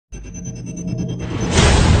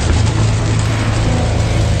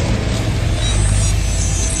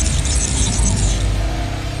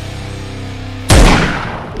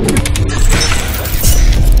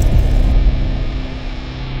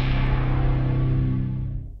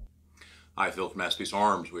Hi, Phil from Masterpiece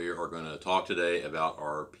Arms. We are going to talk today about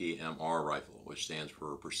our PMR rifle, which stands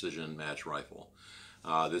for Precision Match Rifle.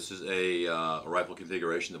 This is a rifle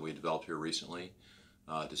configuration that we developed here recently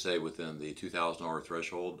to stay within the $2,000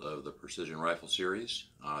 threshold of the Precision Rifle series.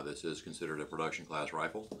 This is considered a production class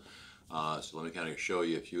rifle. So let me kind of show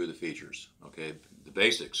you a few of the features. Okay, the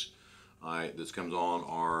basics. This comes on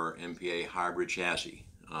our MPA hybrid chassis.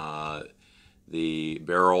 The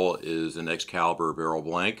barrel is an Excalibur barrel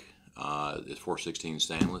blank. It's 416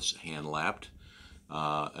 stainless, hand lapped.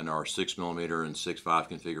 In our 6mm and 6.5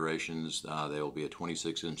 configurations, they will be a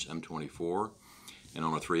 26-inch M24, and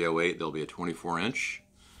on a 308 they'll be a 24-inch.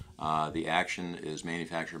 The action is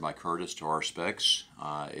manufactured by Curtis to our specs.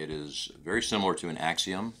 It is very similar to an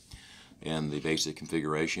Axiom in the basic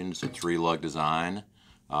configuration. It's a 3-lug design,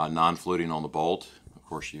 non-fluting on the bolt. Of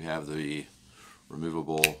course, you have the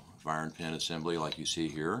removable firing pin assembly like you see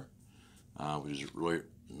here, which is really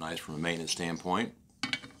nice from a maintenance standpoint.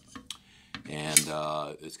 And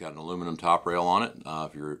it's got an aluminum top rail on it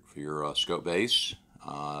for your scope base.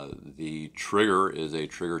 The trigger is a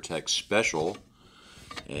Trigger Tech Special,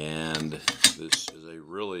 and this is a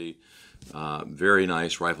really very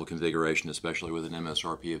nice rifle configuration, especially with an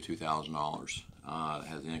MSRP of $2,000. It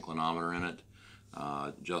has the inclinometer in it,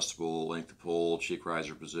 adjustable length of pull, cheek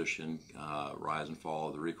riser position, rise and fall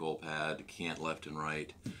of the recoil pad, cant left and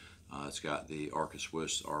right. It's got the Arca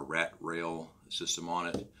Swiss, our rat rail system on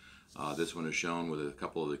it. This one is shown with a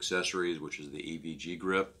couple of accessories, which is the EVG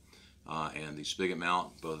grip and the spigot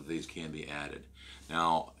mount. Both of these can be added.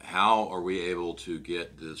 Now, how are we able to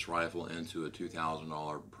get this rifle into a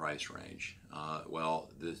 $2,000 price range?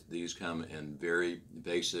 These come in very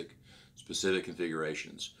basic, specific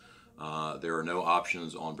configurations. There are no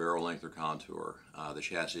options on barrel length or contour. The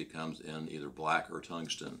chassis comes in either black or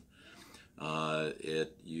tungsten.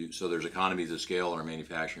 So there's economies of scale in our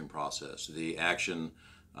manufacturing process. The action,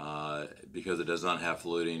 because it does not have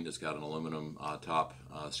fluting, it's got an aluminum top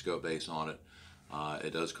scope base on it.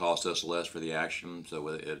 It does cost us less for the action, so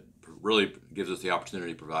it really gives us the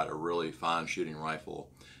opportunity to provide a really fine shooting rifle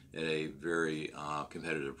at a very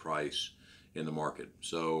competitive price in the market.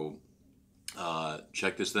 So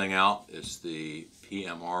check this thing out. It's the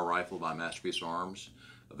PMR rifle by Masterpiece Arms,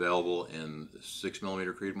 available in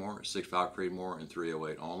 6mm Creedmoor, 6.5 Creedmoor, and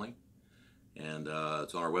 308 only. And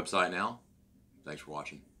it's on our website now. Thanks for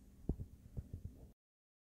watching.